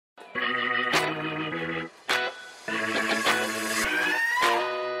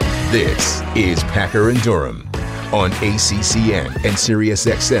This is Packer and Durham on ACCN and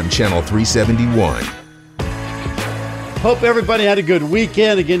SiriusXM Channel 371. Hope everybody had a good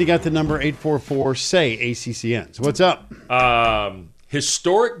weekend. Again, you got the number 844-SAY-ACCN. So what's up?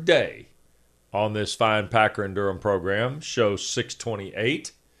 Historic day on this fine Packer and Durham program, show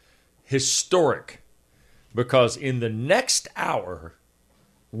 628. Historic, because in the next hour,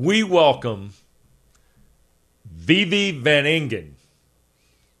 we welcome Vivi Van Ingen,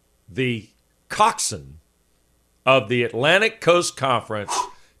 the coxswain of the Atlantic Coast Conference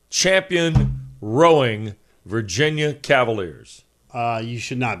champion rowing Virginia Cavaliers. You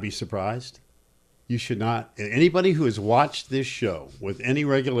should not be surprised. You should not. Anybody who has watched this show with any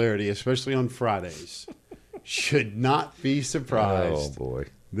regularity, especially on Fridays, should not be surprised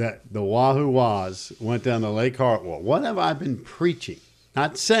that the Wahoo Wahs went down to Lake Hartwell. What have I been preaching?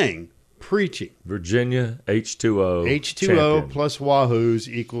 Not saying, preaching. Virginia H2O. H2O champion. plus Wahoos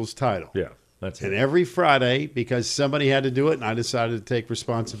equals title. Yeah, that's And it. every Friday, because somebody had to do it and I decided to take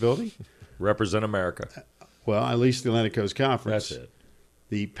responsibility, Represent America. well, at least the Atlantic Coast Conference. That's it.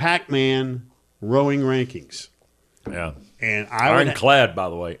 The Pac-Man rowing rankings. Yeah. And Ironclad, by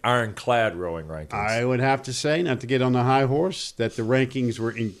the way. Ironclad rowing rankings. I would have to say, not to get on the high horse, that the rankings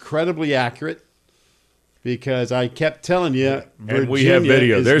were incredibly accurate because I kept telling you Virginia and we have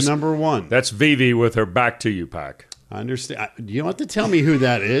video. is There's number one. That's Vivi with her back to you pack. I understand. You don't have to tell me who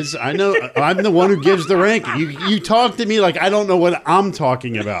that is. I know I'm the one who gives the ranking. You talk to me like I don't know what I'm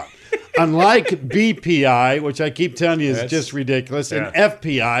talking about. Unlike BPI, which I keep telling you is just ridiculous, and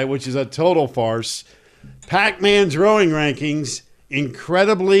FPI, which is a total farce, Pac-Man's rowing rankings,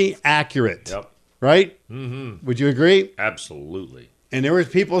 incredibly accurate. Yep. Right? Mm-hmm. Would you agree? Absolutely. And there was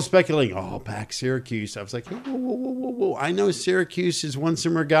people speculating, Pac Syracuse. I was like, hey, whoa. I know Syracuse has won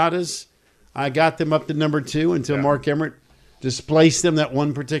some regattas. I got them up to number 2 until Mark Emmert displaced them that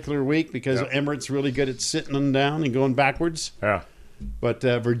one particular week because Emmert's really good at sitting them down and going backwards. Yeah. But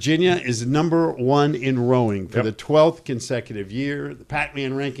Virginia is number 1 in rowing for the 12th consecutive year. The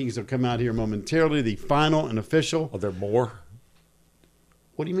Pac-Man rankings will come out here momentarily, the final and official. Are there more?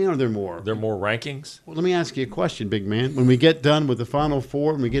 What do you mean are there more? Are there more rankings? Well, let me ask you a question, big man. When we get done with the Final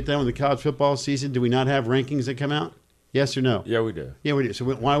Four, when we get done with the college football season, do we not have rankings that come out? Yes or no? Yeah, we do. Yeah, we do. So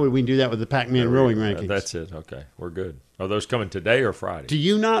why would we do that with the Pac-Man rowing rankings? That's it. Okay. We're good. Are those coming today or Friday? Do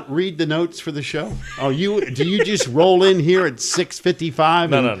you not read the notes for the show? Do you just roll in here at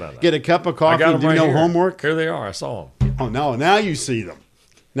 6:55 and get a cup of coffee and do no homework? Here they are. I saw them. Oh, no. Now you see them.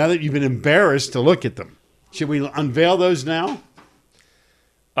 Now that you've been embarrassed to look at them. Should we unveil those now?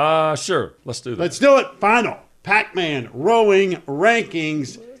 Sure. Let's do that. Let's do it. Final. Pac-Man rowing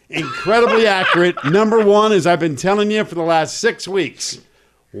rankings. Incredibly accurate. Number 1, as I've been telling you for the last 6 weeks.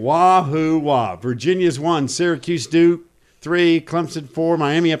 Wahoo Wah. Virginia's 1. Syracuse Duke 3. Clemson 4.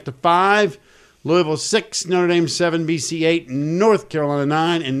 Miami up to 5. Louisville 6. Notre Dame 7. BC 8. North Carolina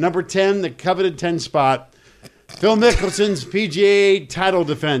 9. And number 10, the coveted 10 spot. Phil Mickelson's PGA title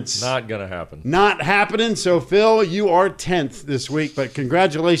defense. Not going to happen. Not happening. So, Phil, you are 10th this week. But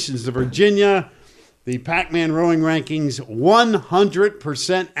congratulations to Virginia. The Pac-Man rowing rankings,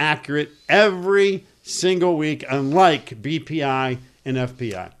 100% accurate every single week, unlike BPI and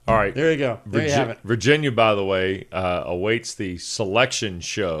FPI. All right. There you go. There you have it. Virginia, by the way, awaits the selection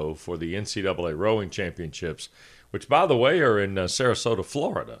show for the NCAA Rowing Championships, which, by the way, are in Sarasota,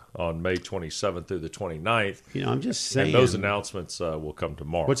 Florida on May 27th through the 29th. I'm just saying. And those announcements will come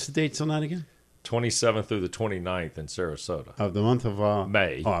tomorrow. What's the dates on that again? 27th through the 29th in Sarasota. Of the month of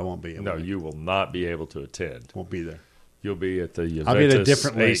May. Oh, I won't be able to. No, you will not be able to attend. Won't be there. You'll be at the I'll be at a Juventus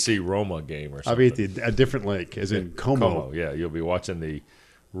different lake. AC Roma game or something. I'll be at a different lake, as in Como. Yeah, you'll be watching the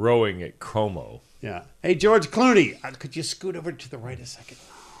rowing at Como. Yeah. Hey, George Clooney, could you scoot over to the right a second?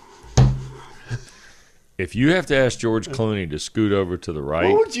 If you have to ask George Clooney to scoot over to the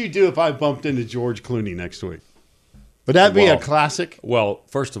right. What would you do if I bumped into George Clooney next week? Would that be a classic? Well,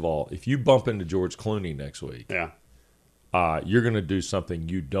 first of all, if you bump into George Clooney next week, you're going to do something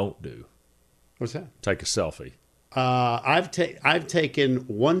you don't do. What's that? Take a selfie. I've taken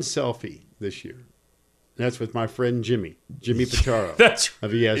one selfie this year. That's with my friend Jimmy Pitaro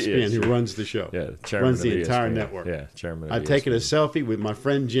of ESPN, who runs the show. Yeah, chairman runs the of entire ESPN. network. Yeah, chairman of I've ESPN. taken a selfie with my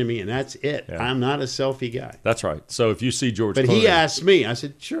friend Jimmy, and that's it. Yeah. I'm not a selfie guy. That's right. So if you see George But Clooney. he asked me, I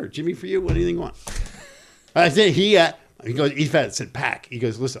said, sure, Jimmy, for you, what anything you want? I said, he goes, I said, Pack. He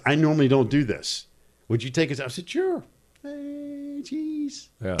goes, listen, I normally don't do this. Would you take us? I said, sure. Hey, jeez.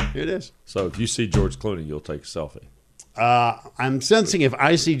 Yeah. Here it is. So if you see George Clooney, you'll take a selfie. I'm sensing if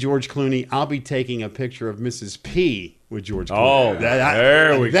I see George Clooney, I'll be taking a picture of Mrs. P with George Oh, Clooney.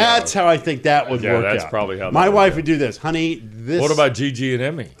 there we go. That's how I think that would work that's out. probably how that my would wife go. would do this. Honey, this. What about Gigi and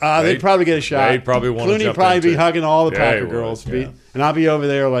Emmy? They'd probably get a shot. They'd probably want to Clooney jump probably in, be too. hugging all the Yeah, Packer he would, girls, yeah. and I'll be over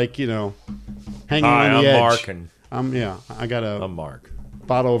there like hanging Hi, on the I'm edge. Mark, and I got a I'm Mark.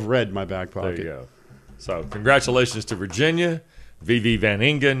 bottle of red in my back There pocket. you go. So congratulations to Virginia. Vivi Van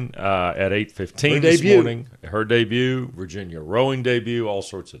Ingen at 8:15 Her this debut. morning. Her debut, Virginia rowing debut, all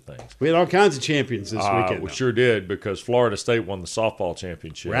sorts of things. We had all kinds of champions this weekend. We though. sure did because Florida State won the softball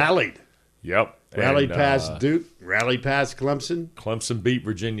championship. Rallied. Yep. Rallied And, past Duke. Rallied past Clemson. Clemson beat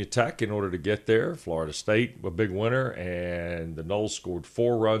Virginia Tech in order to get there. Florida State, a big winner, and the Noles scored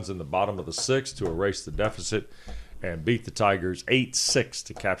 4 runs in the bottom of the 6th to erase the deficit and beat the Tigers 8-6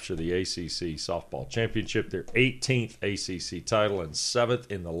 to capture the ACC softball championship, their 18th ACC title and 7th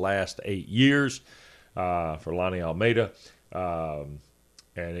in the last 8 years for Lonnie Almeida.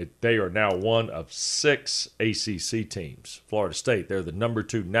 They are now one of 6 ACC teams. Florida State, they're the number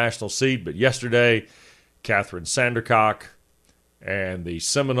 2 national seed, but yesterday, Catherine Sandercock and the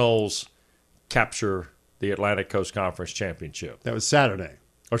Seminoles capture the Atlantic Coast Conference Championship. That was Saturday.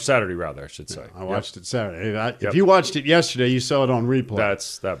 Or Saturday, rather, I should say. I watched it Saturday. If Yep. you watched it yesterday, you saw it on replay.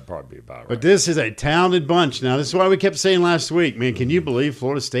 That would probably be about right. But this is a talented bunch. Now, this is why we kept saying last week, man, can you believe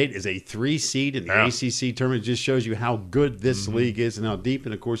Florida State is a 3 seed in the Yeah. ACC tournament? It just shows you how good this league is and how deep.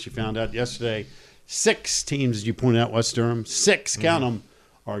 And, of course, you found out yesterday 6 teams, as you pointed out, West Durham, 6, count them,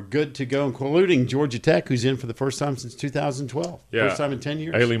 are good to go, including Georgia Tech, who's in for the first time since 2012. Yeah. First time in 10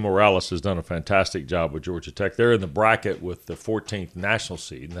 years. Haley Morales has done a fantastic job with Georgia Tech. They're in the bracket with the 14th national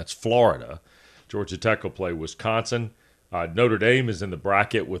seed, and that's Florida. Georgia Tech will play Wisconsin. Notre Dame is in the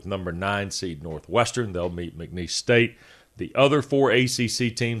bracket with number 9 seed Northwestern. They'll meet McNeese State. The other 4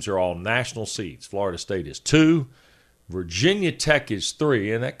 ACC teams are all national seeds. Florida State is 2. Virginia Tech is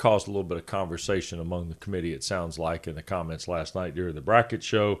 3, and that caused a little bit of conversation among the committee, it sounds like, in the comments last night during the bracket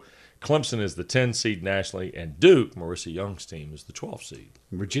show. Clemson is the 10 seed nationally, and Duke, Marissa Young's team, is the 12 seed.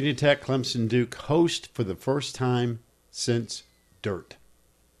 Virginia Tech, Clemson, Duke host for the first time since dirt.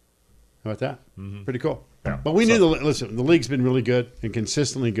 How about that? Pretty cool. Yeah. But we knew the league's been really good and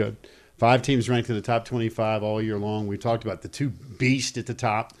consistently good. 5 teams ranked in the top 25 all year long. We talked about the 2 beasts at the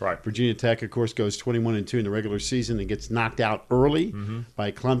top. Right. Virginia Tech, of course, goes 21-2 in the regular season and gets knocked out early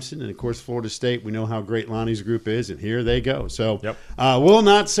by Clemson. And, of course, Florida State, we know how great Lonnie's group is, and here they go. So Yep. will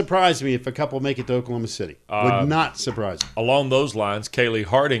not surprise me if a couple make it to Oklahoma City. Would not surprise me. Along those lines, Kaylee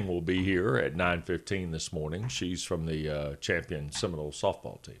Harding will be here at 9:15 this morning. She's from the champion Seminole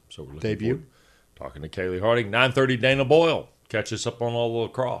softball team. So we're looking Debut. forward to talking to Kaylee Harding. 9:30, Dana Boyle. Catch us up on all the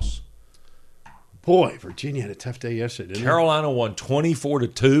lacrosse. Boy, Virginia had a tough day yesterday, didn't Carolina won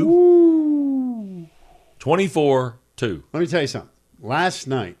 24-2. 24-2. Let me tell you something. Last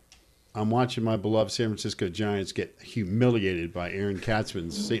night, I'm watching my beloved San Francisco Giants get humiliated by Aaron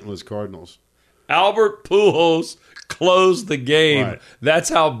Katzman's St. Louis Cardinals. Albert Pujols closed the game. Right. That's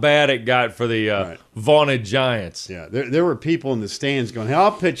how bad it got for the Right. vaunted Giants. Yeah, there were people in the stands going, hey,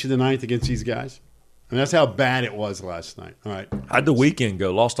 I'll pitch you the ninth against these guys. And that's how bad it was last night. All right. How'd the weekend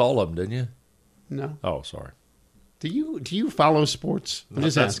go? Lost all of them, didn't you? No. Oh, sorry. Do you follow sports? I'm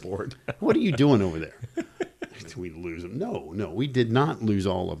just that asking. sport. What are you doing over there? Did we lose them? No, we did not lose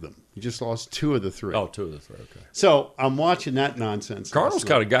all of them. We just lost 2 of the 3. Oh, 2 of the 3. Okay. So I'm watching that nonsense. Cardinals last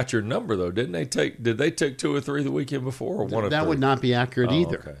kind night. of got your number though, didn't they? Did they take 2 or 3 the weekend before, or one of That 3? would not be accurate Oh,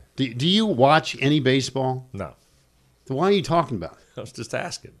 either. okay. Do you watch any baseball? No, So why are you talking about it? I was just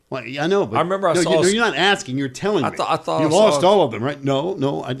asking. Well, I know, but I remember I no, saw. you're not asking. You're telling me. I thought you I lost saw- all of them, right?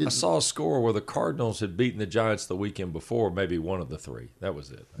 No, I didn't. I saw a score where the Cardinals had beaten the Giants the weekend before, maybe one of the 3. That was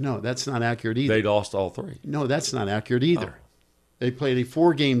it. No, that's not accurate either. They lost all 3. No, that's not accurate either. They played a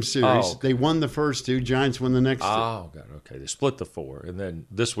 4-game series. Oh, okay. They won the first 2. Giants won the next 2. Oh, God. Okay, they split the 4, and then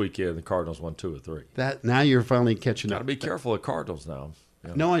this weekend the Cardinals won 2 or 3. That now you're finally catching Got to up. be careful of Cardinals now.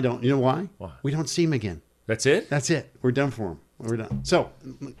 Yeah. No, I don't. You know why? Why? We don't see him again. That's it. That's it. We're done for him. We're done. So,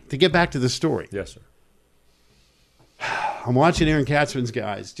 to get back to the story, Yes, sir. I'm watching Aaron Katzman's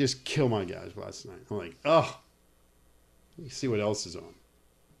guys just kill my guys last night. I'm like, oh, let me see what else is on.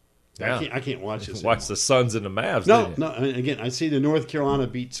 Yeah. I can't watch this. Watch the Suns and the Mavs. No, didn't you? no. I mean, again, I see the North Carolina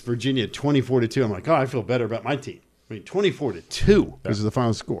beats Virginia 24-2. I'm like, oh, I feel better about my team. I mean, 24-2 because of the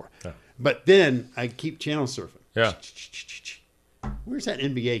final score. Yeah. But then I keep channel surfing. Yeah. Where's that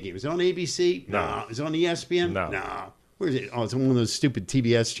NBA game? Is it on ABC? No. Is it on ESPN? No. Where is it? Oh, it's on one of those stupid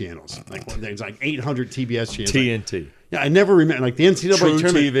TBS channels. Like there's like 800 TBS channels. TNT. Yeah, I never remember. Like the NCAA True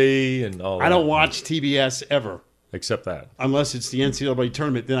tournament. TV and all that. I don't watch TBS ever. Except that. Unless it's the NCAA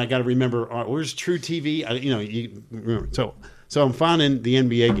tournament, then I got to remember where's True TV. You remember. So I'm finding the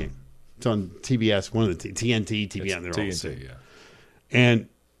NBA game. It's on TBS, one of the TNT, TBS. They're all the same. TNT, yeah. And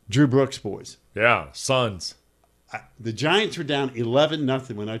Drew Brooks boys. Yeah, Suns. The Giants were down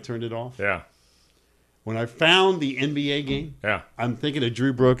 11-0 when I turned it off. Yeah, When I found the NBA game, yeah. I'm thinking of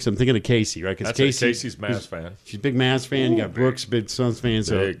Drew Brooks. I'm thinking of Casey, right? Because Casey's Mavs fan. She's a big Mavs fan. You got Brooks, big Suns fan.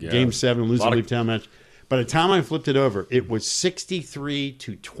 So Big, yeah. Game 7, losing Lot of- League Town match. By the time I flipped it over, it was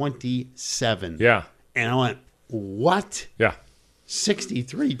 63-27. Yeah, And I went, what? yeah.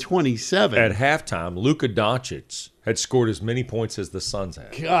 63-27. At halftime, Luka Doncic had scored as many points as the Suns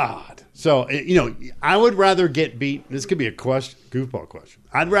had. God. So, I would rather get beat. This could be a question, goofball question.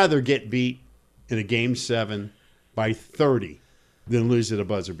 I'd rather get beat in a Game 7 by 30 than lose at a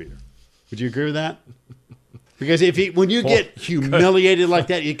buzzer beater. Would you agree with that? Because when you get humiliated like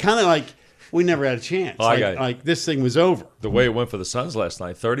that, you kind of like, we never had a chance. Like this thing was over. The way it went for the Suns last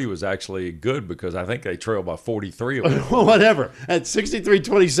night, 30 was actually good because I think they trailed by 43. Well, whatever. At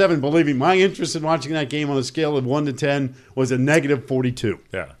 63-27, believe me, my interest in watching that game on a scale of 1 to 10 was a negative 42.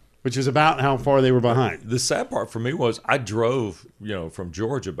 Yeah. Which is about how far they were behind. The sad part for me was I drove, from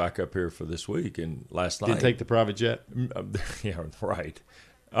Georgia back up here for this week, and last night. Didn't take the private jet? Yeah, right.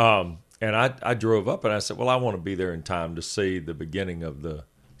 And I drove up, and I said, well, I want to be there in time to see the beginning of the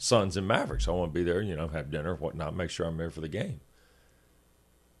Suns and Mavericks. I want to be there, have dinner, whatnot, make sure I'm there for the game.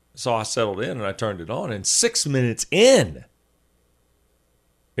 So I settled in, and I turned it on, and 6 minutes in,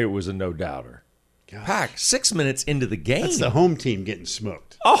 it was a no-doubter. Pack 6 minutes into the game. That's the home team getting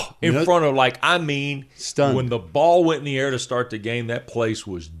smoked. Oh, in front of stunned. When the ball went in the air to start the game, that place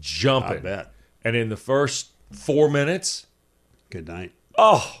was jumping. I bet. And in the first 4 minutes, Good night.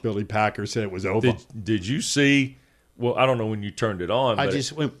 oh, Billy Packer said it was over. did you see? Well, I don't know when you turned it on. I but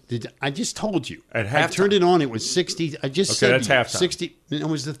just told you. At I halftime. turned it on. It was 60. I just said that's to you, halftime. 60. It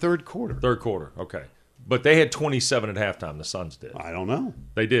was the third quarter. third quarter, okay. But they had 27 at halftime. The Suns did. I don't know.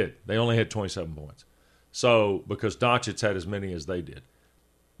 They did. They only had 27 points. So because Doncic had as many as they did,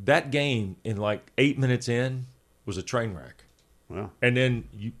 that game in 8 minutes in was a train wreck. Well, And then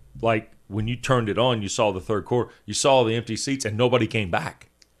when you turned it on, you saw the third quarter. You saw the empty seats, and nobody came back.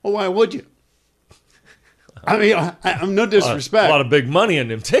 well, why would you? I mean, I'm no disrespect. A lot of big money in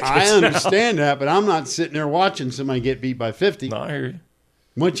them tickets. I understand that, but I'm not sitting there watching somebody get beat by 50. No, I hear you.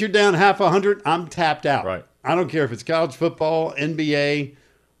 Once you're down half 100, I'm tapped out. Right. I don't care if it's college football, NBA,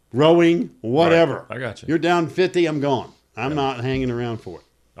 rowing, whatever. Right. I got you. You're down 50, I'm gone. I'm not hanging around for it.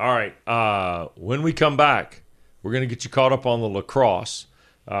 All right. When we come back, we're going to get you caught up on the lacrosse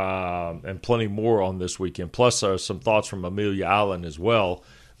and plenty more on this weekend. Plus, some thoughts from Amelia Island as well.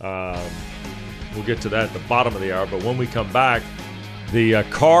 We'll get to that at the bottom of the hour. But when we come back, the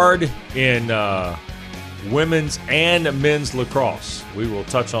card in women's and men's lacrosse. We will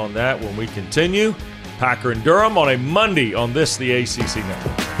touch on that when we continue. Packer and Durham on a Monday on the ACC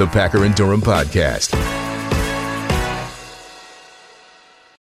Network. The Packer and Durham Podcast.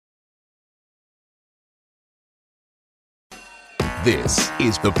 This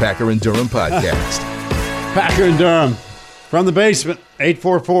is the Packer and Durham Podcast. Packer and Durham from the basement,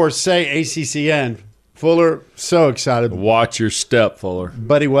 844-SAY-ACCN. Fuller, so excited. Watch your step, Fuller.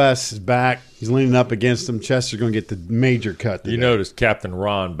 Buddy West is back. He's leaning up against him. Chester's going to get the major cut today. You noticed Captain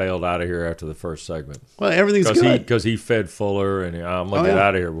Ron bailed out of here after the first segment. Well, everything's good. Because he fed Fuller, and I'm going to get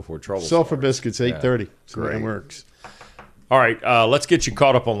out of here before trouble Sulfur starts. biscuits, 8:30. So great. that works. All right, let's get you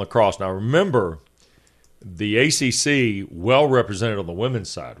caught up on lacrosse. Now, remember, the ACC well represented on the women's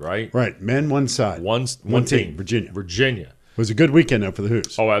side, right? Right. Men, one side. One team, Virginia. Virginia. It was a good weekend, though, for the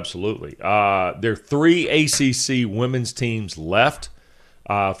Hoos. Oh, absolutely. There are 3 ACC women's teams left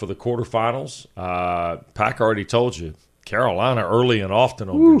for the quarterfinals. Pack already told you, Carolina early and often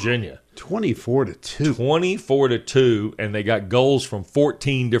on Virginia. 24-2. 24-2, and they got goals from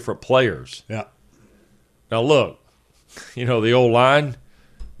 14 different players. Yeah. Now, look, the old line,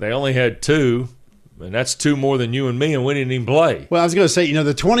 they only had 2, and that's 2 more than you and me, and we didn't even play. Well, I was going to say,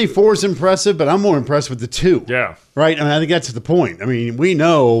 the 24 is impressive, but I'm more impressed with the 2. Yeah. Right? I think that's the point. I mean, we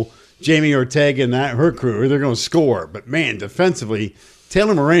know Jamie Ortega and her crew, they're going to score. But, man, defensively,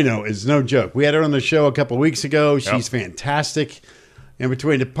 Taylor Moreno is no joke. We had her on the show a couple of weeks ago. She's fantastic. And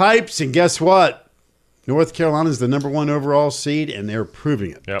between the pipes, and guess what? North Carolina's the number 1 overall seed, and they're proving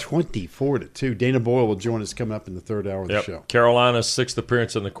it. 24-2. Dana Boyle will join us coming up in the third hour of the show. Carolina's 6th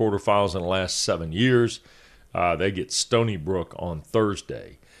appearance in the quarterfinals in the last 7 years. They get Stony Brook on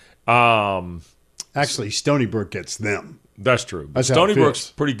Thursday. Actually, Stony Brook gets them. That's true. That's how Stony it feels.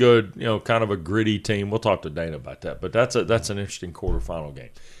 Brook's pretty good, kind of a gritty team. We'll talk to Dana about that. But that's an interesting quarterfinal game.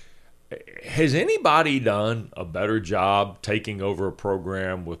 Has anybody done a better job taking over a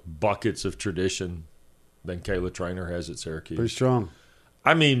program with buckets of tradition than Kayla Traynor has at Syracuse? Pretty strong.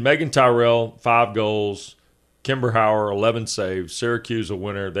 I mean, Megan Tyrell, 5 goals. Kimber Hauer, 11 saves. Syracuse a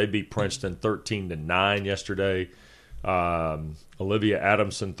winner. They beat Princeton 13-9 yesterday. Olivia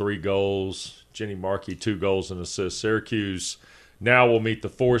Adamson, 3 goals. Jenny Markey, 2 goals and assists. Syracuse now will meet the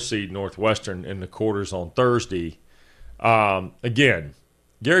 4-seed Northwestern in the quarters on Thursday. Again,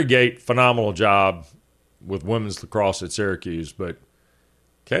 Gary Gate, phenomenal job with women's lacrosse at Syracuse, but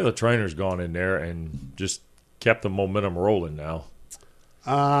Kayla Trainor's gone in there and just kept the momentum rolling now.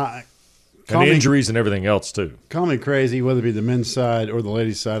 And injuries and everything else, too. Call me crazy, whether it be the men's side or the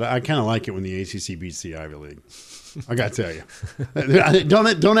ladies' side. I kind of like it when the ACC beats the Ivy League. I got to tell you.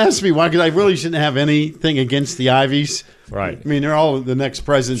 Don't ask me why, because I really shouldn't have anything against the Ivies. Right. I mean, they're all the next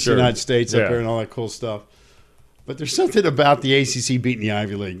presidents Sure. of the United States Yeah. up there and all that cool stuff. But there's something about the ACC beating the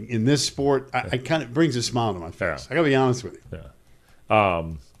Ivy League in this sport. I kind of brings a smile to my face. I got to be honest with you.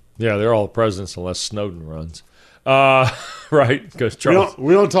 Yeah, they're all the presidents unless Snowden runs. Right? Because Charles.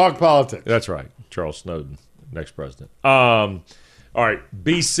 We don't talk politics. That's right. Charles Snowden, next president. All right.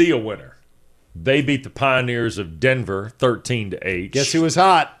 BC a winner. They beat the Pioneers of Denver 13-8. Guess who was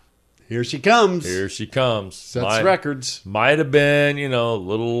hot? Here she comes. Here she comes. Sets records. Might have been, a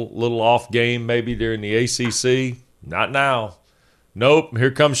little off game maybe during the ACC. Not now. Nope.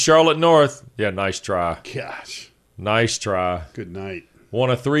 Here comes Charlotte North. Yeah, nice try. Gosh. Nice try. Good night. One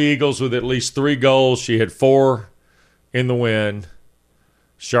of 3 Eagles with at least 3 goals. She had 4 in the win.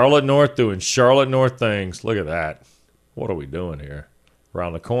 Charlotte North doing Charlotte North things. Look at that. What are we doing here?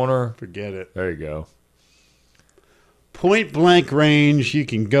 Around the corner. Forget it. There you go. Point blank range, you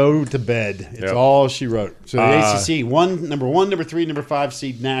can go to bed. It's Yep. all she wrote. So the ACC, number 1, number 3, number 5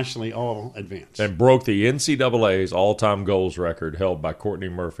 seed nationally, all advanced. And broke the NCAA's all-time goals record held by Courtney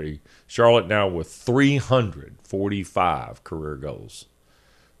Murphy. Charlotte now with 345 career goals.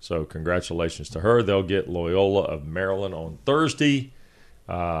 So congratulations to her. They'll get Loyola of Maryland on Thursday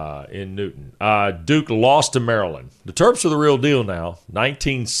in Newton. Duke lost to Maryland. The Terps are the real deal now.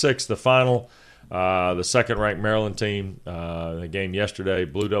 19-6 the final. The second-ranked Maryland team, the game yesterday,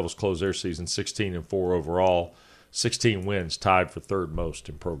 Blue Devils closed their season 16-4 overall, 16 wins, tied for third most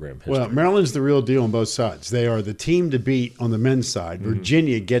in program history. Well, Maryland's the real deal on both sides. They are the team to beat on the men's side.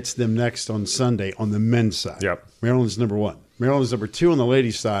 Virginia gets them next on Sunday on the men's side. Yep. Maryland's number 1. Maryland's number 2 on the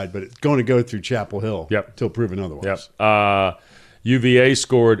ladies' side, but it's going to go through Chapel Hill until proven otherwise. Yep. UVA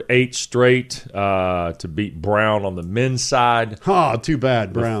scored 8 straight to beat Brown on the men's side. Oh, too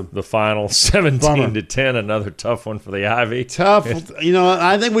bad, Brown. The final 17-10, another tough one for the Ivy. Tough.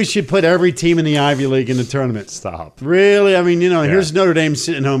 I think we should put every team in the Ivy League in the tournament. Stop. Really? I mean, here's Notre Dame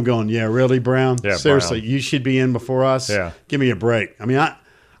sitting home going, yeah, really, Brown? Yeah, seriously, Brown. you should be in before us? Yeah. Give me a break. I mean, I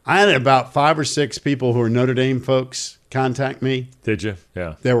had about 5 or 6 people who are Notre Dame folks contact me. Did you?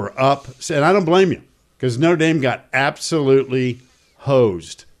 Yeah. They were up, and I don't blame you, because Notre Dame got absolutely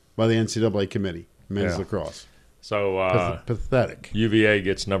hosed by the NCAA committee, men's lacrosse. So pathetic. UVA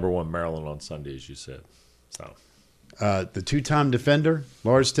gets number 1 Maryland on Sunday, as you said. So the 2-time defender,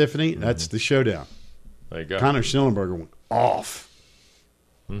 Lars Tiffany, that's the showdown. there you go. Connor Schnellenberger went off.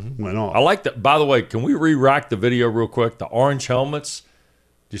 Went off. I like that. By the way, can we re-rack the video real quick? The orange helmets.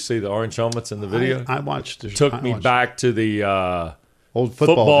 Did you see the orange helmets in the video? I watched. Took me back to the old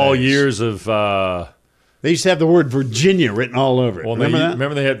football days. years of. They used to have the word Virginia written all over it. Well, Remember that?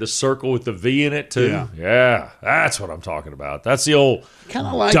 Remember they had the circle with the V in it too. Yeah. That's what I'm talking about. That's the old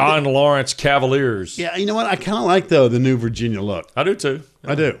Kinda like Don Lawrence Cavaliers. Yeah, you know what? I kind of like though the new Virginia look. I do too.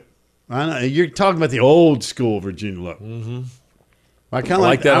 I do. I know you're talking about the old school Virginia look. Mm-hmm. I kind of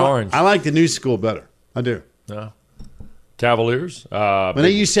like that orange. I like the new school better. I do. Yeah. Cavaliers. When they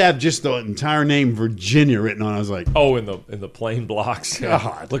used to have just the entire name Virginia written on, I was like, oh, in the plain blocks.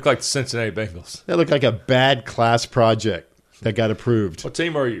 God. Looked like the Cincinnati Bengals. that looked like a bad class project that got approved. What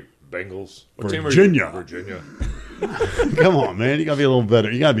team are you? Bengals. What Virginia. team are you? Virginia. Come on, man. You got to be a little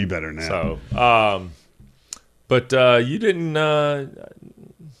better. You got to be better now. So, but you didn't. I'm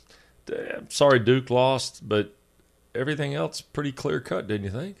sorry, Duke lost, but everything else pretty clear cut, didn't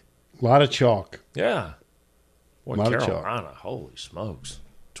you think? A lot of chalk. Yeah. What, Lot of chalk. Carolina? Holy smokes!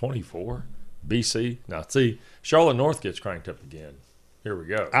 24. BC. Now see, Charlotte North gets cranked up again. Here we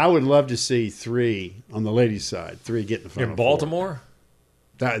go. I would love to see 3 on the ladies' side. 3 get in the final In Baltimore.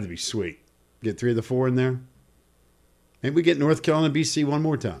 That would be sweet. Get 3 of the 4 in there. Maybe we get North Carolina, BC one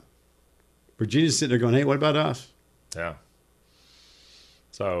more time. Virginia's sitting there going, hey, what about us? Yeah.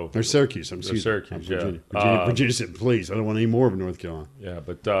 So Or Syracuse. Syracuse, yeah. Virginia said, please, I don't want any more of North Carolina. yeah,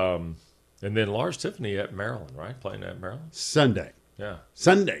 but and then Lars Tiffany at Maryland, right? Playing at Maryland. Sunday. Yeah,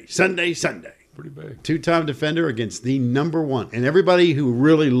 Sunday. pretty big. 2-time defender against the number 1. And everybody who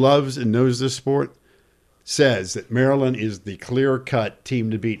really loves and knows this sport says that Maryland is the clear-cut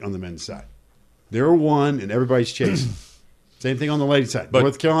team to beat on the men's side. They're one, and everybody's chasing. Same thing on the ladies' side.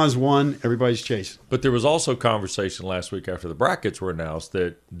 North Carolina's one, everybody's chasing. But there was also conversation last week after the brackets were announced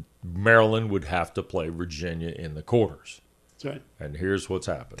that Maryland would have to play Virginia in the quarters. That's right. And here's what's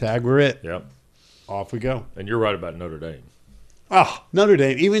happened. Tag, we're it. Yep. Off we go. And you're right about Notre Dame. Oh, Notre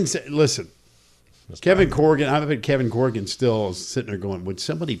Dame. Listen, Kevin Corrigan, I bet Kevin Corrigan still is sitting there going, would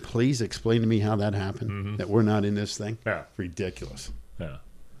somebody please explain to me how that happened, that we're not in this thing? Yeah. Ridiculous. Yeah.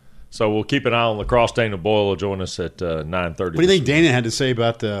 So we'll keep an eye on lacrosse. Dana Boyle will join us at 9:30. What do you think Dana had to say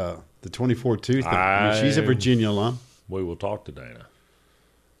about the 24-2 thing? She's a Virginia alum. We will talk to Dana.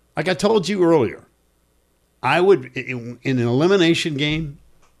 Like I told you earlier, I would, in an elimination game,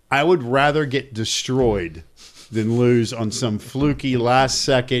 I would rather get destroyed than lose on some fluky last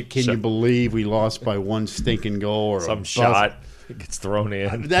second. Can you believe we lost by one stinking goal or some shot gets thrown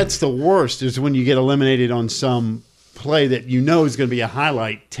in? That's the worst, is when you get eliminated on some play that you know is going to be a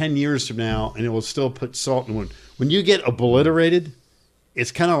highlight 10 years from now, and it will still put salt in the wound. When you get obliterated,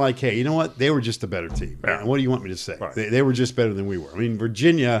 it's kind of like, hey, you know what? They were just a better team. Yeah. What do you want me to say? Right. They were just better than we were. I mean,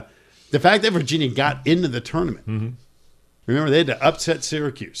 Virginia, the fact that Virginia got into the tournament, remember, they had to upset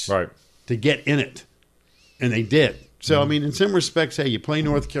Syracuse to get in it, and they did. So, I mean, in some respects, hey, you play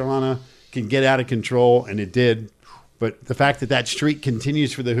North Carolina, can get out of control, and it did. But the fact that that streak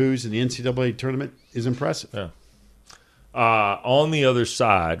continues for the Hoos in the NCAA tournament is impressive. Yeah. On the other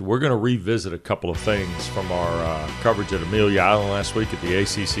side, we're going to revisit a couple of things from our coverage at Amelia Island last week at the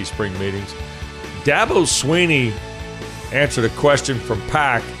ACC spring meetings. Dabo Swinney answered a question from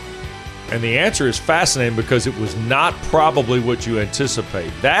Pack, and the answer is fascinating because it was not probably what you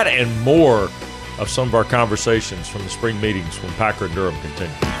anticipate. That and more of some of our conversations from the spring meetings when Packer and Durham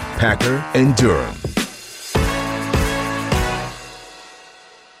continue. Packer and Durham.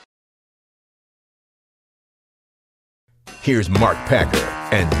 Here's Mark Packer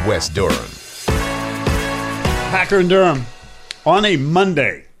and Wes Durham. Packer and Durham on a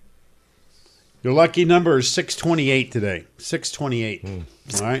Monday. Your lucky number is 628 today. 628.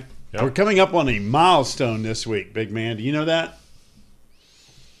 All right. Yep. We're coming up on a milestone this week, big man. Do you know that?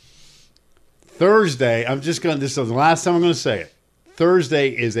 Thursday, this is the last time I'm going to say it. Thursday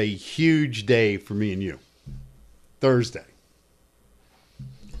is a huge day for me and you. Thursday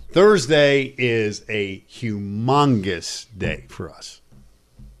is a humongous day for us.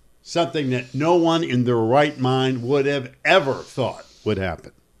 Something that no one in their right mind would have ever thought would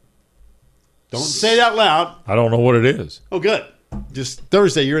happen. Don't say it out loud. I don't know what it is. Oh, good. Just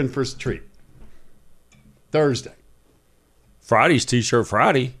Thursday, you're in for a treat. Thursday. Friday's T-shirt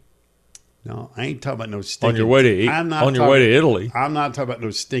Friday. No, I ain't talking about no stinking. On your way to Italy. I'm not talking about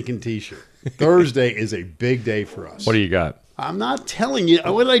no stinking T-shirt. Thursday is a big day for us. What do you got? I'm not telling you.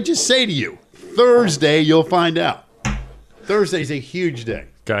 What did I just say to you? Thursday, you'll find out. Thursday's a huge day.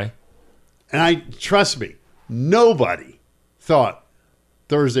 Okay. And trust me, nobody thought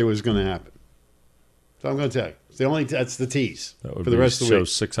Thursday was going to happen. So I'm going to tell you. That's the tease for the rest of the week.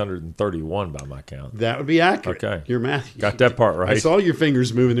 631 by my count. That would be accurate. Okay. Your math. Got that part right. I saw your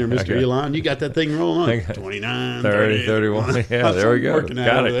fingers moving there, Mr. Okay. Elon. You got that thing rolling on. 29, 30, 31. Yeah, there we go. Working out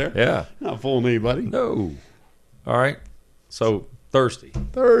Got over it. there. Yeah. Not fooling anybody. No. All right. So Thursday's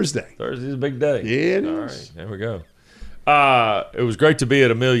a big day. Yeah, it All is. right. There we go. It was great to be at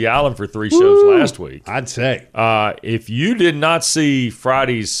Amelia Island for 3 shows last week. I'd say. If you did not see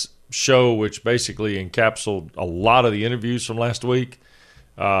Friday's show, which basically encapsulated a lot of the interviews from last week,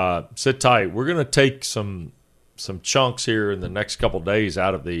 sit tight. We're going to take some chunks here in the next couple days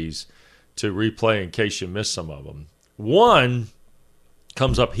out of these to replay in case you missed some of them. One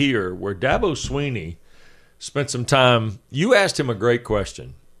comes up here where Dabo Swinney spent some time. You asked him a great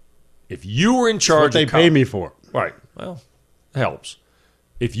question. If you were in charge, That's what they pay me for. Right. Well, it helps.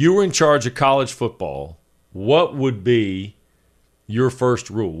 If you were in charge of college football, what would be your first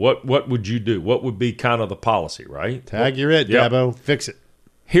rule? What would you do? What would be kind of the policy, right? Tag, you're it, Yep. Dabo. Fix it.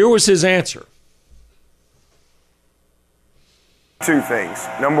 Here was his answer. 2 things.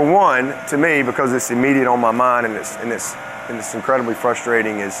 Number one, to me, because it's immediate on my mind and it's incredibly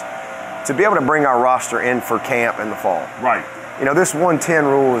frustrating, is to be able to bring our roster in for camp in the fall. Right. You know, this 110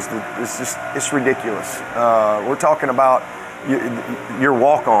 rule it's ridiculous. We're talking about your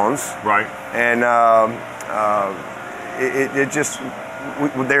walk-ons. Right. And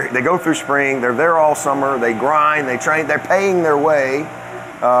they go through spring, they're there all summer, they grind, they train, they're paying their way.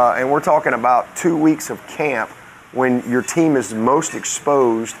 And we're talking about 2 weeks of camp when your team is most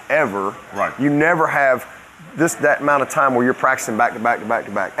exposed ever. Right. You never have that amount of time where you're practicing back to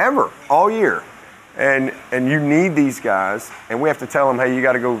back ever, all year. And you need these guys, and we have to tell them, hey, you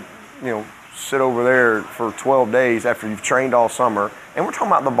got to go, sit over there for 12 days after you've trained all summer, and we're talking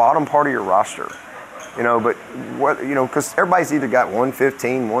about the bottom part of your roster. But because everybody's either got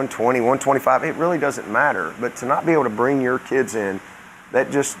 115, 120, 125, it really doesn't matter. But to not be able to bring your kids in,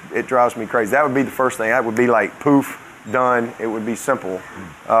 it drives me crazy. That would be the first thing. That would be like, poof, done. It would be simple.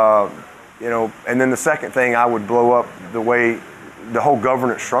 And then the second thing, I would blow up the whole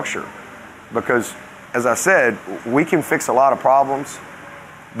governance structure. Because, as I said, we can fix a lot of problems,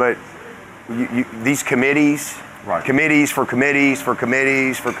 but these committees, right. committees for committees for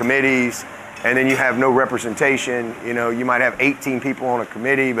committees for committees, and then you have no representation. You might have 18 people on a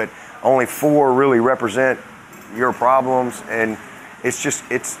committee, but only 4 really represent your problems. And it's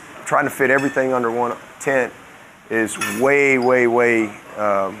trying to fit everything under one tent is way, way, way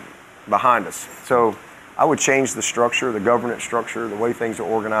behind us. So I would change the structure, the governance structure, the way things are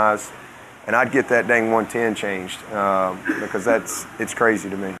organized, and I'd get that dang 110 changed because it's crazy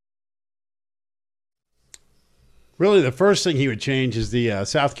to me. Really, the first thing he would change is the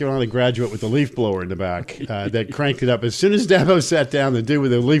South Carolina graduate with the leaf blower in the back that cranked it up. As soon as Dabo sat down, the dude with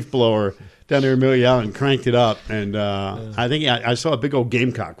the leaf blower down there in Amelia Allen cranked it up. And I think I saw a big old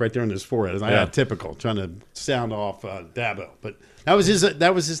gamecock right there on his forehead. Typical, trying to sound off Dabo. But that was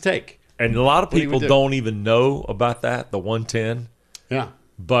his take. And a lot of people don't even know about that, the 110. Yeah.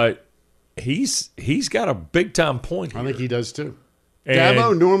 But he's got a big-time point here. I think he does too. And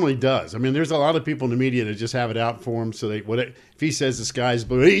Dabo normally does. I mean, there's a lot of people in the media that just have it out for him. So if he says the sky's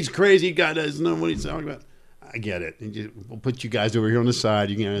blue, he's crazy. Guy doesn't know what he's talking about. I get it. We'll put you guys over here on the side.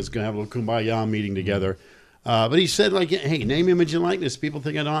 You guys going to have a little kumbaya meeting together. But he said, hey, name, image, and likeness. People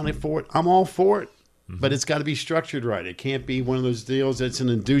think I'm on it for it. I'm all for it. Mm-hmm. But it's got to be structured right. It can't be one of those deals that's an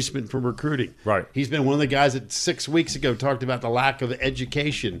inducement for recruiting. Right. He's been one of the guys that 6 weeks ago talked about the lack of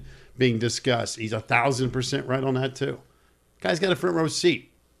education being discussed. He's 1,000% right on that too. Guy's got a front row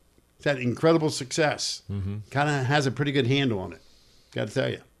seat. He's had incredible success. Mm-hmm. Kind of has a pretty good handle on it. Got to tell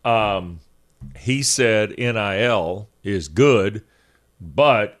you. He said NIL is good,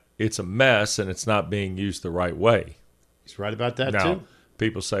 but it's a mess and it's not being used the right way. He's right about that now, too.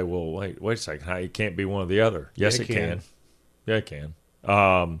 People say, well, wait a second. How it can't be one or the other? Yes, it can. Yeah, it can.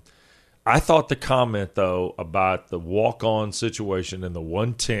 I thought the comment, though, about the walk-on situation and the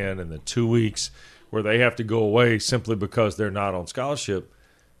 110 and the 2 weeks where they have to go away simply because they're not on scholarship,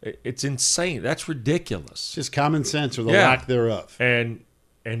 it's insane. That's ridiculous. It's just common sense or the lack thereof. And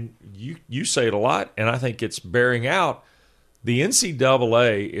you say it a lot, and I think it's bearing out. The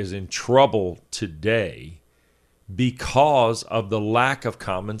NCAA is in trouble today because of the lack of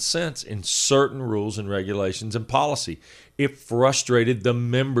common sense in certain rules and regulations and policy. It frustrated the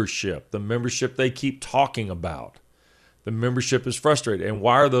membership they keep talking about. The membership is frustrated. And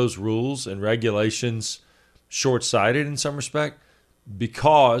why are those rules and regulations short-sighted in some respect?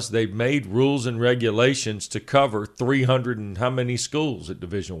 Because they've made rules and regulations to cover 300 and how many schools at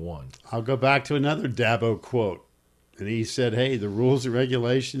Division I. I'll go back to another Dabo quote. And he said, hey, the rules and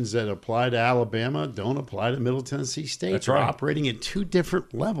regulations that apply to Alabama don't apply to Middle Tennessee State. That's They're right. operating at 2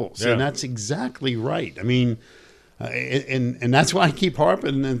 different levels. Yeah. And that's exactly right. I mean, and that's why I keep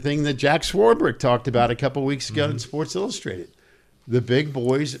harping the thing that Jack Swarbrick talked about a couple weeks ago in Sports Illustrated. The big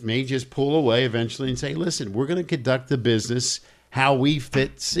boys may just pull away eventually and say, listen, we're going to conduct the business how we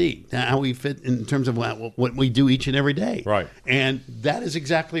fit how we fit in terms of what we do each and every day. Right. And that is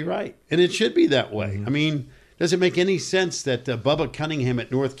exactly right. And it should be that way. Mm-hmm. I mean, does it make any sense that Bubba Cunningham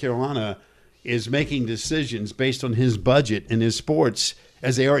at North Carolina is making decisions based on his budget and his sports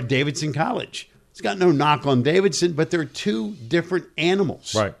as they are at Davidson College? It's got no knock on Davidson, but they're 2 different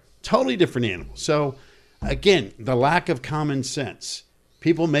animals. Right. Totally different animals. So, again, the lack of common sense.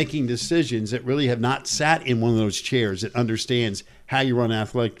 People making decisions that really have not sat in one of those chairs that understands how you run an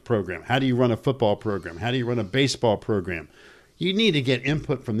athletic program. How do you run a football program? How do you run a baseball program? You need to get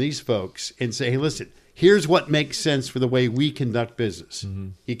input from these folks and say, hey, listen, here's what makes sense for the way we conduct business. Mm-hmm.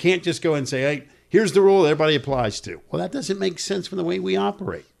 You can't just go and say, hey, here's the rule everybody applies to. Well, that doesn't make sense for the way we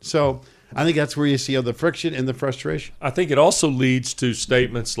operate. So I think that's where you see all the friction and the frustration. I think it also leads to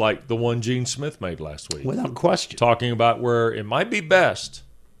statements like the one Gene Smith made last week. Without question. Talking about where it might be best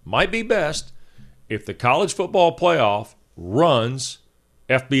if the college football playoff runs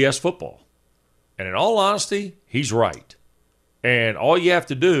FBS football. And in all honesty, he's right. And all you have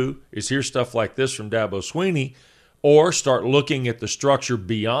to do is hear stuff like this from Dabo Swinney or start looking at the structure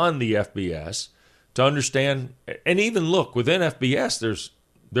beyond the FBS to understand. And even look, within FBS,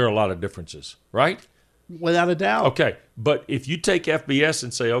 there are a lot of differences, right? Without a doubt. Okay, but if you take FBS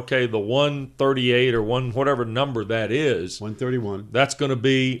and say, okay, the 138 or whatever number that is, 131. that's going to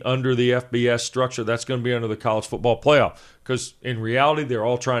be under the FBS structure. That's going to be under the college football playoff. Because in reality, they're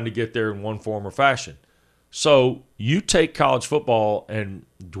all trying to get there in one form or fashion. So you take college football and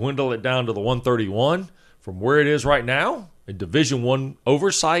dwindle it down to the 131 from where it is right now, in Division I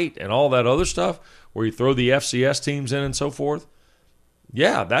oversight and all that other stuff, where you throw the FCS teams in and so forth.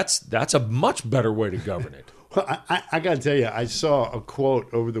 Yeah, that's a much better way to govern it. Well, I got to tell you, I saw a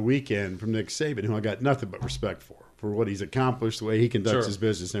quote over the weekend from Nick Saban, who I got nothing but respect for what he's accomplished, the way he conducts his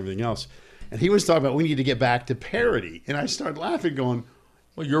business and everything else. And he was talking about we need to get back to parity. And I started laughing going,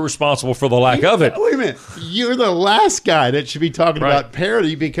 well, you're responsible for the lack of it. Wait a minute. You're the last guy that should be talking Right. about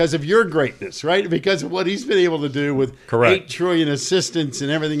parity because of your greatness, right? Because of what he's been able to do with Correct. $8 trillion assistance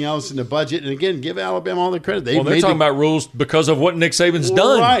and everything else in the budget. And again, give Alabama all the credit. Well, they're talking about rules because of what Nick Saban's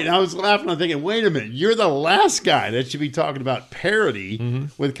done. Right. And I was laughing. I'm thinking, wait a minute. You're the last guy that should be talking about parity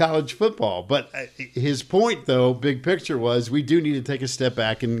with college football. But his point, though, big picture was we do need to take a step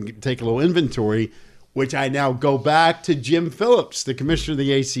back and take a little inventory, which I now go back to Jim Phillips, the commissioner of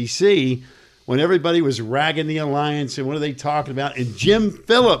the ACC, when everybody was ragging the alliance and what are they talking about. And Jim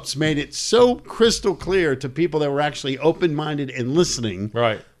Phillips made it so crystal clear to people that were actually open-minded and listening.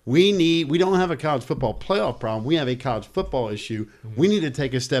 Right. We don't have a college football playoff problem. We have a college football issue. We need to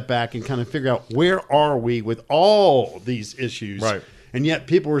take a step back and kind of figure out where are we with all these issues. Right. And yet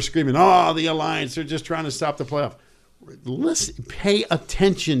people were screaming, oh, the alliance, they're just trying to stop the playoff. Listen, pay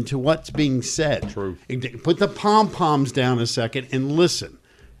attention to what's being said. True. Put the pom-poms down a second and listen.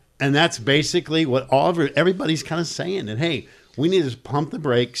 And that's basically what everybody's kind of saying. That, hey, we need to pump the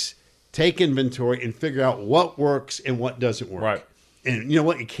brakes, take inventory, and figure out what works and what doesn't work. Right. And you know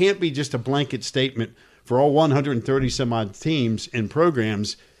what? It can't be just a blanket statement for all 130 some odd teams and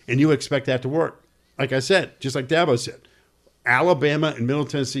programs, and you expect that to work. Like I said, just like Dabo said, Alabama and Middle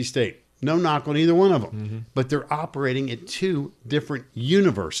Tennessee State. No knock on either one of them. But they're operating at two different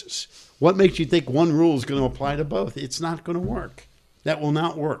universes. What makes you think one rule is going to apply to both? It's not going to work. That will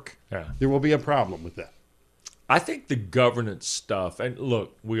not work. Yeah. There will be a problem with that. I think the governance stuff, and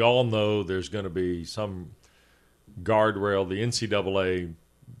look, we all know there's going to be some guardrail. The NCAA,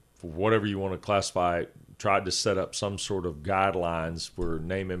 for whatever you want to classify it, tried to set up some sort of guidelines for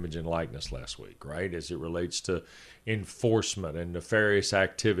name, image, and likeness last week, right, as it relates to enforcement and nefarious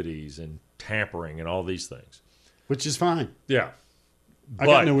activities and tampering and all these things. Which is fine. Yeah. I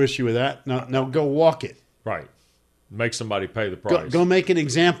got no issue with that. Now go walk it. Right. Make somebody pay the price. Go make an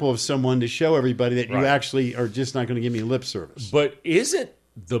example of someone to show everybody that you Right. actually are just not going to give me lip service. But isn't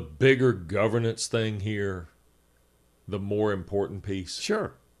the bigger governance thing here the more important piece?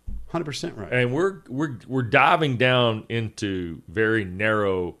 Sure. 100% right. And we're diving down into very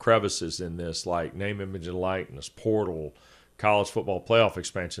narrow crevices in this, like name, image, and likeness, portal, college football playoff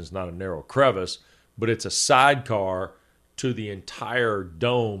expansion is not a narrow crevice, but it's a sidecar to the entire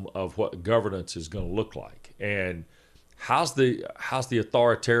dome of what governance is going to look like. And how's the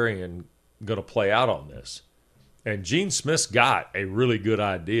authoritarian going to play out on this? And Gene Smith's got a really good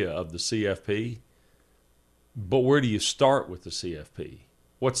idea of the CFP, but where do you start with the CFP?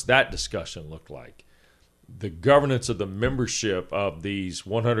 What's that discussion look like? The governance of the membership of these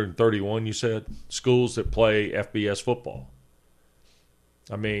 131, you said, schools that play FBS football.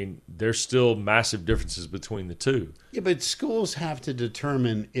 I mean, there's still massive differences between the two. Yeah, but schools have to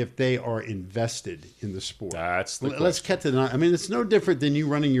determine if they are invested in the sport. That's the Let's get to that. I mean, it's no different than you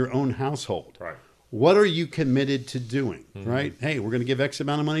running your own household. Right. What are you committed to doing, right? Hey, we're going to give X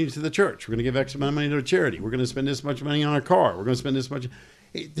amount of money to the church. We're going to give X amount of money to a charity. We're going to spend this much money on our car. We're going to spend this much.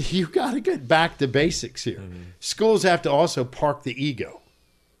 You got to get back to basics here. Schools have to also park the ego.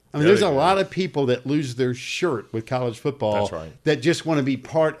 I mean, there's a lot of people that lose their shirt with college football. That's right. That just want to be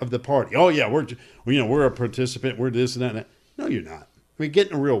part of the party. Oh yeah, we're a participant. We're this and that. And that. No, you're not. I mean, get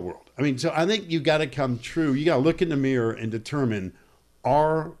in the real world. I mean, so I think you got to come true. You got to look in the mirror and determine,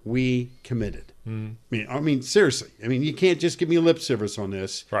 are we committed? I mean, seriously. I mean, you can't just give me lip service on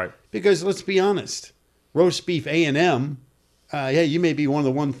this, Right. Because let's be honest, roast beef A&M. Yeah, you may be one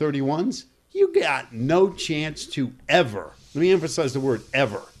of the 131s. You got no chance to ever. Let me emphasize the word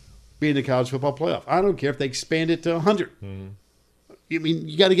ever. Be in the college football playoff. I don't care if they expand it to 100. I mean,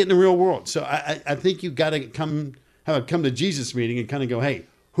 you got to get in the real world. So I think you got to have a come to Jesus meeting and kind of go, hey,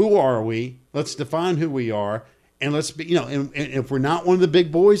 who are we? Let's define who we are, and let's be, and if we're not one of the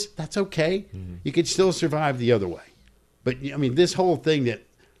big boys, that's okay. You could still survive the other way. But I mean, this whole thing that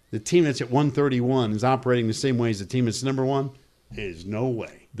the team that's at 131 is operating the same way as the team that's number one is no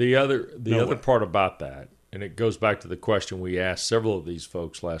way. The other part about that and it goes back to the question we asked several of these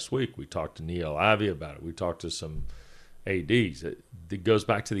folks last week. We talked to Neil Ivey about it. We talked to some ADs. It goes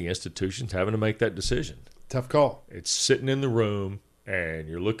back to the institutions having to make that decision. Tough call. It's sitting in the room, and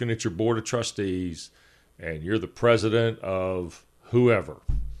you're looking at your board of trustees, and you're the president of whoever.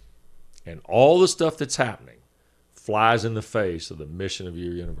 And all the stuff that's happening flies in the face of the mission of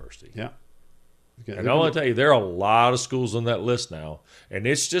your university. Yeah. And I want to tell you, there are a lot of schools on that list now, and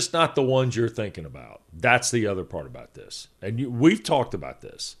it's just not the ones you're thinking about. That's the other part about this. And we've talked about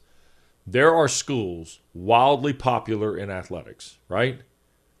this. There are schools wildly popular in athletics, right,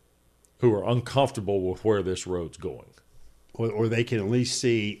 who are uncomfortable with where this road's going. Or they can at least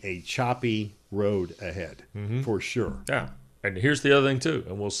see a choppy road ahead, for sure. Yeah. And here's the other thing, too,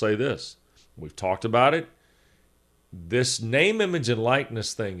 and we'll say this. We've talked about it. This name, image, and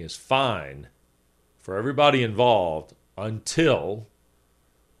likeness thing is fine for everybody involved until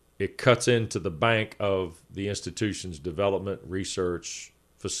it cuts into the bank of the institution's development, research,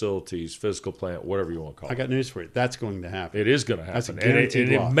 facilities, physical plant, whatever you want to call it. I got news for you. That's going to happen. It is going to happen. That's a guaranteed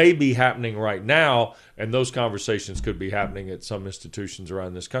and law. it may be happening right now, and those conversations could be happening at some institutions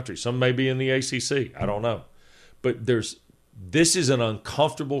around this country. Some may be in the ACC. I don't know. But this is an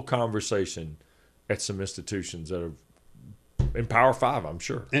uncomfortable conversation at some institutions that are in Power 5, I'm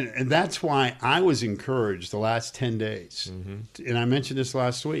sure. And that's why I was encouraged the last 10 days, and I mentioned this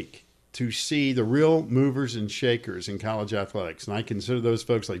last week, to see the real movers and shakers in college athletics. And I consider those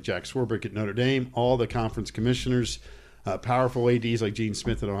folks like Jack Swarbrick at Notre Dame, all the conference commissioners, powerful ADs like Gene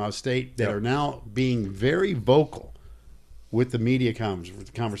Smith at Ohio State that are now being very vocal with the media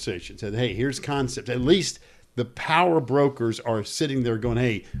conversations. Said, hey, here's concepts. At least the power brokers are sitting there going,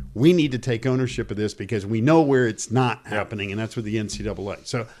 hey, we need to take ownership of this because we know where it's not happening, and that's with the NCAA.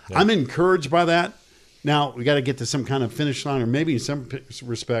 So I'm encouraged by that. Now, we got to get to some kind of finish line, or maybe in some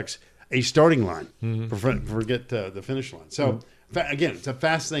respects, a starting line. Forget the finish line. So, again, it's a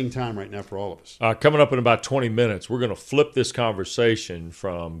fascinating time right now for all of us. Coming up in about 20 minutes, we're going to flip this conversation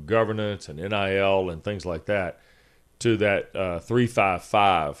from governance and NIL and things like that to that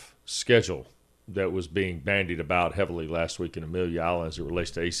 3-5-5 schedule that was being bandied about heavily last week in Amelia Island as it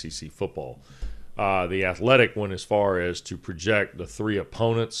relates to ACC football. The Athletic went as far as to project the 3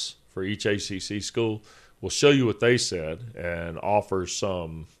 opponents for each ACC school. We'll show you what they said and offer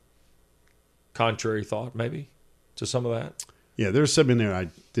some contrary thought maybe to some of that. Yeah, there's some in there I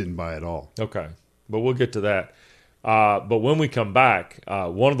didn't buy at all. Okay, but we'll get to that. But when we come back,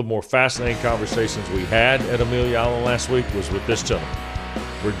 one of the more fascinating conversations we had at Amelia Island last week was with this gentleman,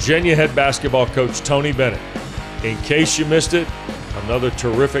 Virginia head basketball coach Tony Bennett. In case you missed it, another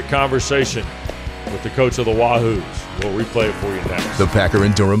terrific conversation with the coach of the Wahoos. We'll replay it for you next. The Packer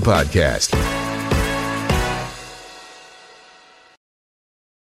and Durham Podcast.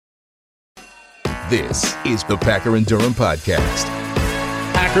 This is the Packer and Durham Podcast.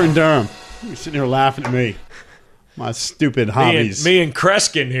 Packer and Durham. You're sitting here laughing at me. My stupid hobbies. Me and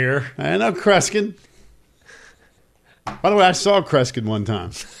Kreskin here. I know Kreskin. By the way, I saw Kreskin one time.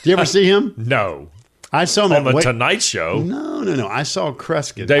 Did you ever see him? No. I saw him on the Tonight Show. No. I saw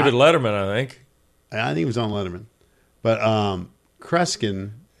Kreskin. David Letterman, I think. I think he was on Letterman. But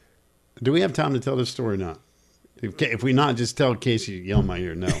Kreskin, do we have time to tell this story or not? If we not, just tell Casey to yell in my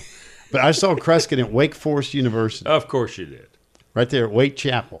ear. No. But I saw Kreskin at Wake Forest University. Of course you did. Right there at Wake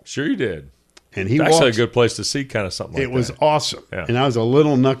Chapel. Sure you did. And he it's actually a good place to see kind of something like that. It was awesome. Yeah. And I was a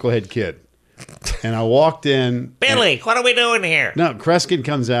little knucklehead kid. And I walked in. Billy, what are we doing here? No, Kreskin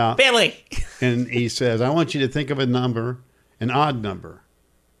comes out. Billy. And he says, I want you to think of a number, an odd number,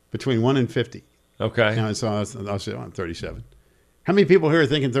 between 1 and 50. Okay. And I said, I'm 37. How many people here are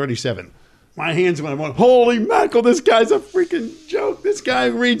thinking 37? My hands went, holy mackerel, this guy's a freaking joke. This guy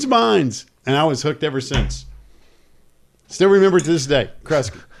reads minds. And I was hooked ever since. Still remember to this day,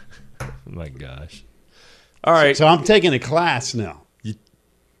 Kreskin. Oh, my gosh. All right. So I'm taking a class now.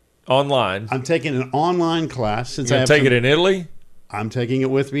 Online. I'm taking an online class. Since You're I have take it in Italy? I'm taking it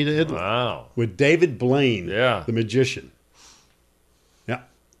with me to Italy. Wow. With David Blaine, the magician. Yeah.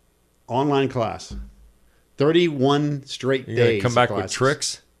 Online class. 31 straight you days. Come back with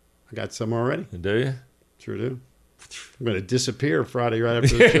tricks? I got some already. Do you? Sure do. I'm going to disappear Friday right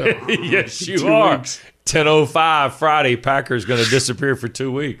after the show. Yes, you 2 are. weeks. 10:05 Friday, Packer's going to disappear for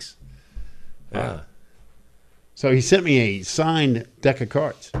 2 weeks. Yeah. So he sent me a signed deck of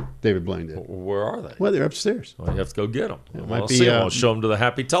cards, David Blaine did. Where are they? Well, they're upstairs. Well, you have to go get them. might I'll be, see them. I'll show them to the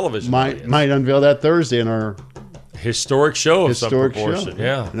Happy Television audience. Might unveil that Thursday in our historic show of historic some proportion. show.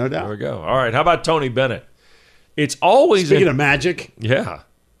 Yeah, No doubt. There we go. All right, how about Tony Bennett? It's always Speaking of magic. Yeah,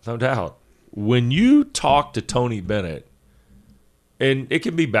 no doubt. When you talk to Tony Bennett And it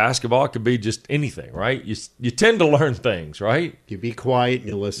can be basketball. It could be just anything, right? You tend to learn things, right? You be quiet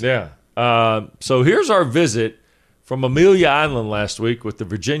and you listen. Yeah. So here's our visit from Amelia Island last week with the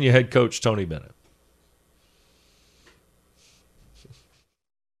Virginia head coach, Tony Bennett.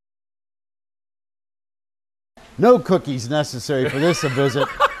 No cookies necessary for this visit.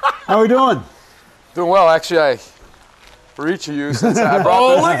 How are we doing? Doing well, actually. For each of you, since I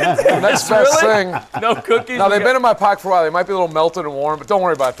brought the next best thing. No cookies? Now, they've been in my pocket for a while. They might be a little melted and warm, but don't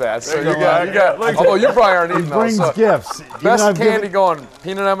worry about that. So you got. Although you probably aren't eating It brings those. So gifts. best candy going: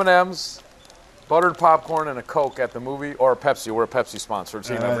 peanut M&Ms, buttered popcorn, and a Coke at the movie, or a Pepsi. We're a Pepsi sponsor.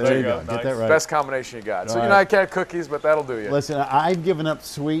 So There you go. Get that right. Best combination you got. So All you know I can't cookies, but that'll do you. Listen, I've given up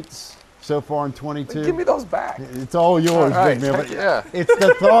sweets so far in 22. Give me those back. It's all yours, All right, big man. But yeah. It's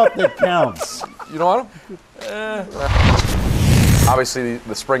the thought that counts. You don't want them? Obviously,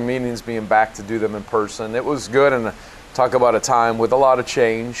 the spring meetings being back to do them in person, it was good, and talk about a time with a lot of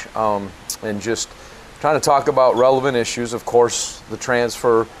change, and just trying to talk about relevant issues. Of course, the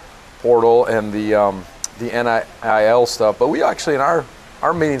transfer portal and the NIL stuff. But we actually in our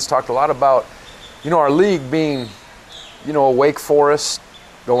meetings talked a lot about, our league being, a Wake Forest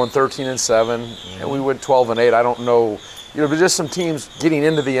going 13-7, and we went 12-8. I don't know, but just some teams getting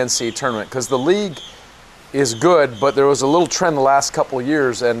into the NCAA tournament because the league is good, but there was a little trend the last couple of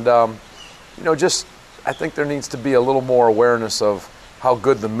years, and I think there needs to be a little more awareness of how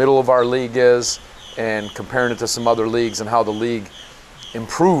good the middle of our league is, and comparing it to some other leagues and how the league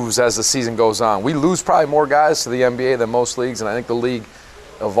improves as the season goes on. We lose probably more guys to the NBA than most leagues, and I think the league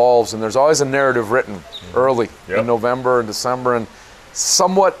evolves, and there's always a narrative written early in November and December, and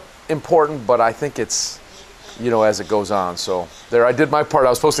somewhat important, but I think it's as it goes on. So there, I did my part. I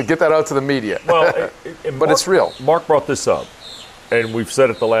was supposed to get that out to the media. Well, but it's real. Mark brought this up, and we've said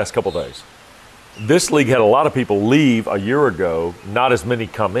it the last couple of days. This league had a lot of people leave a year ago, not as many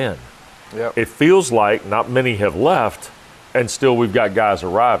come in. Yep. It feels like not many have left, and still we've got guys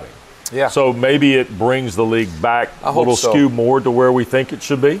arriving. Yeah. So maybe it brings the league back a little so. skew more to where we think it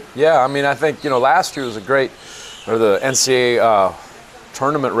should be. Yeah, I mean, I think, last year was the NCAA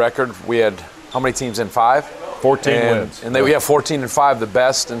tournament record. We had how many teams in? 5? 14 wins. And we have 14-5, the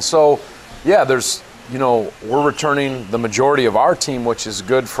best. And so, yeah, there's, we're returning the majority of our team, which is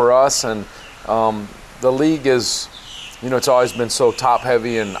good for us. And the league is, it's always been so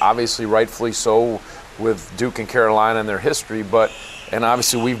top-heavy, and obviously rightfully so with Duke and Carolina and their history. And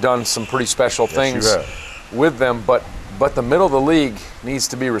obviously we've done some pretty special things with them. But the middle of the league needs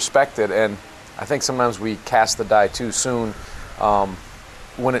to be respected. And I think sometimes we cast the die too soon.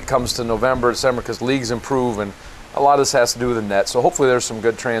 When it comes to November, December, because leagues improve, and a lot of this has to do with the net. So hopefully there's some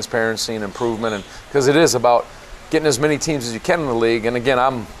good transparency and improvement, and because it is about getting as many teams as you can in the league. And again,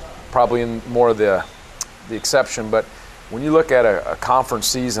 I'm probably in more of the exception, but when you look at a conference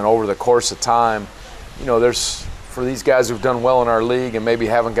season over the course of time, there's, for these guys who've done well in our league and maybe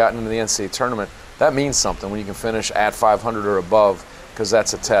haven't gotten into the NCAA tournament, that means something when you can finish at 500 or above, because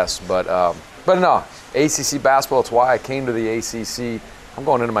that's a test. But no, ACC basketball, it's why I came to the ACC. I'm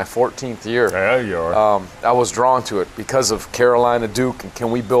going into my 14th year. Yeah, you are. I was drawn to it because of Carolina, Duke, and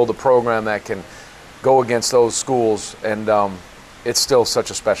can we build a program that can go against those schools? And it's still such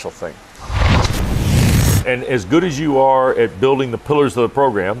a special thing. And as good as you are at building the pillars of the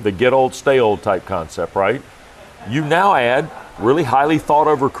program, the get old, stay old type concept, right? You now add really highly thought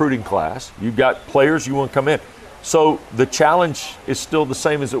of recruiting class. You've got players you want to come in. So the challenge is still the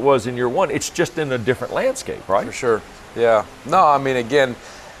same as it was in year one. It's just in a different landscape, right? For sure. Yeah. No, I mean, again,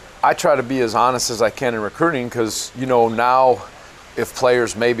 I try to be as honest as I can in recruiting because, now if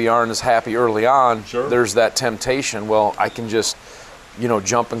players maybe aren't as happy early on, there's that temptation. Well, I can just,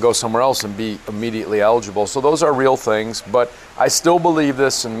 jump and go somewhere else and be immediately eligible. So those are real things. But I still believe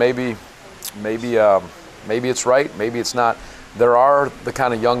this, and maybe it's right, maybe it's not. There are the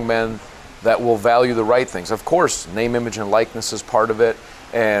kind of young men that will value the right things. Of course, name, image, and likeness is part of it,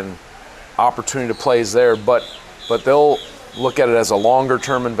 and opportunity to play is there, but they'll look at it as a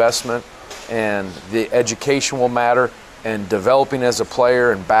longer-term investment, and the education will matter, and developing as a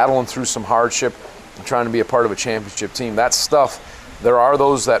player and battling through some hardship and trying to be a part of a championship team. That stuff, there are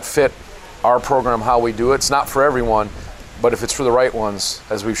those that fit our program, how we do it. It's not for everyone, but if it's for the right ones,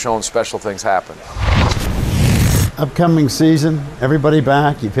 as we've shown, special things happen. Upcoming season, everybody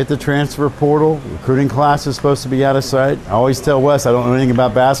back. You've hit the transfer portal. Recruiting class is supposed to be out of sight. I always tell Wes I don't know anything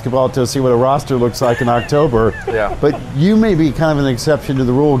about basketball until I see what a roster looks like in October. Yeah. But you may be kind of an exception to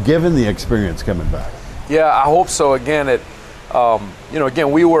the rule given the experience coming back. Yeah, I hope so. Again,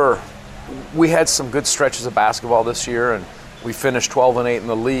 we had some good stretches of basketball this year, and we finished 12-8 in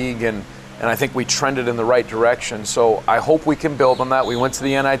the league, and and I think we trended in the right direction. So I hope we can build on that. We went to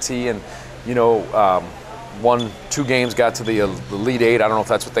the NIT and, won 2 games, got to the Elite Eight. I don't know if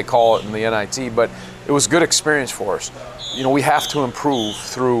that's what they call it in the NIT, but it was a good experience for us. We have to improve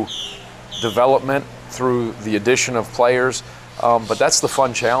through development, through the addition of players, but that's the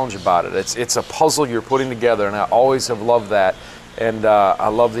fun challenge about it. It's a puzzle you're putting together, and I always have loved that, and I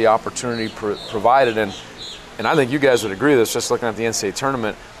love the opportunity provided. And I think you guys would agree with this, just looking at the NCAA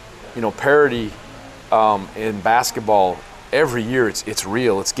tournament, parity in basketball, every year it's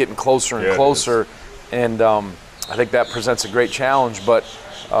real. It's getting closer and closer, and I think that presents a great challenge, but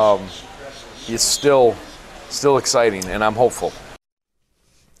it's still exciting, and I'm hopeful.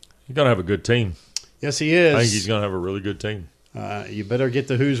 He's going to have a good team. Yes, he is. I think he's going to have a really good team. You better get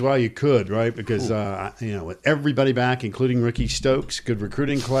the who's while you could, right? Because, with everybody back, including Ricky Stokes, good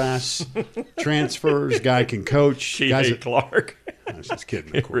recruiting class, transfers, guy can coach. K.A. Clark. I was just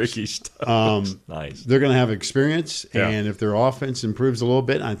kidding, of course. Ricky Stokes. Nice. They're going to have experience, and if their offense improves a little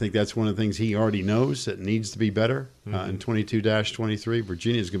bit, I think that's one of the things he already knows that needs to be better in 22-23.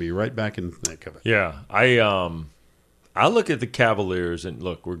 Virginia's going to be right back in the thick of it. Yeah. I look at the Cavaliers, and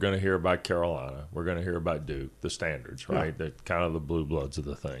look, we're going to hear about Carolina. We're going to hear about Duke, the standards, right? Yeah. They're kind of the blue bloods of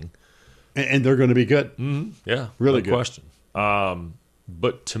the thing. And they're going to be good. Mm-hmm. Yeah, really no good. Question.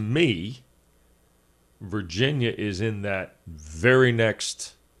 But to me, Virginia is in that very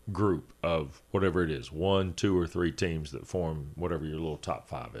next group of whatever it is, 1, 2, or 3 teams that form whatever your little top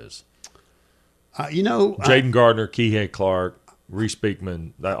 5 is. Jaden Gardner, K.A. Clark, Reese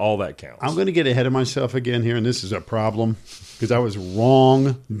Beekman, all that counts. I'm going to get ahead of myself again here, and this is a problem because I was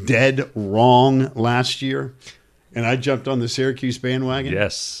dead wrong last year, and I jumped on the Syracuse bandwagon.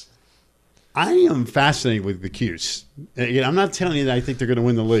 Yes. I am fascinated with the Cuse. I'm not telling you that I think they're going to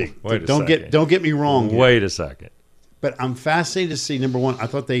win the league. Don't get me wrong here. Wait a second. But I'm fascinated to see, number one, I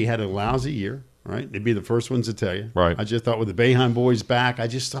thought they had a lousy year, right? They'd be the first ones to tell you. Right. I just thought with the Boeheim boys back, I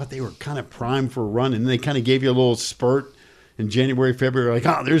just thought they were kind of primed for a run, and they kind of gave you a little spurt in January, February,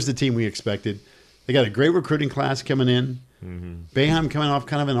 there's the team we expected. They got a great recruiting class coming in. Mm-hmm. Boeheim coming off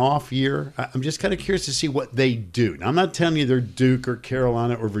kind of an off year. I'm just kind of curious to see what they do. Now, I'm not telling you they're Duke or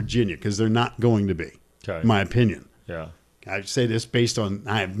Carolina or Virginia because they're not going to be, in my opinion. Yeah. I say this based on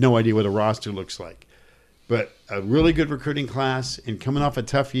I have no idea what a roster looks like. But a really good recruiting class and coming off a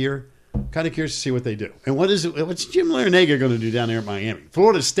tough year, kind of curious to see what they do. And what's Jim Larrañaga going to do down there at Miami?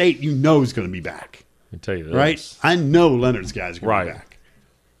 Florida State, is going to be back. I tell you this. Right? I know Leonard's guys are going to be back.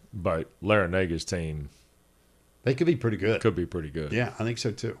 But Larrañaga's team, they could be pretty good. Could be pretty good. Yeah, I think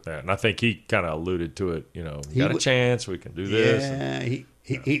so too. Yeah, and I think he kind of alluded to it. We got a chance. We can do this. Yeah,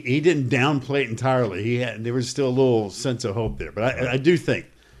 he didn't downplay it entirely. There was still a little sense of hope there. But I do think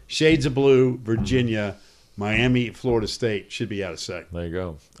shades of blue, Virginia, Miami, Florida State should be out of sight. There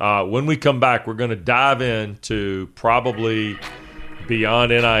you go. When we come back, we're going to dive into probably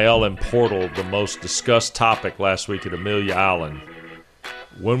beyond NIL and portal, the most discussed topic last week at Amelia Island.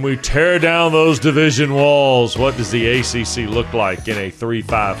 When we tear down those division walls, what does the ACC look like in a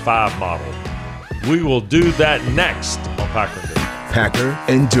 3-5-5 model? We will do that next on Packer and Durham.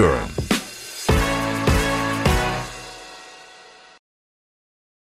 Packer and Durham.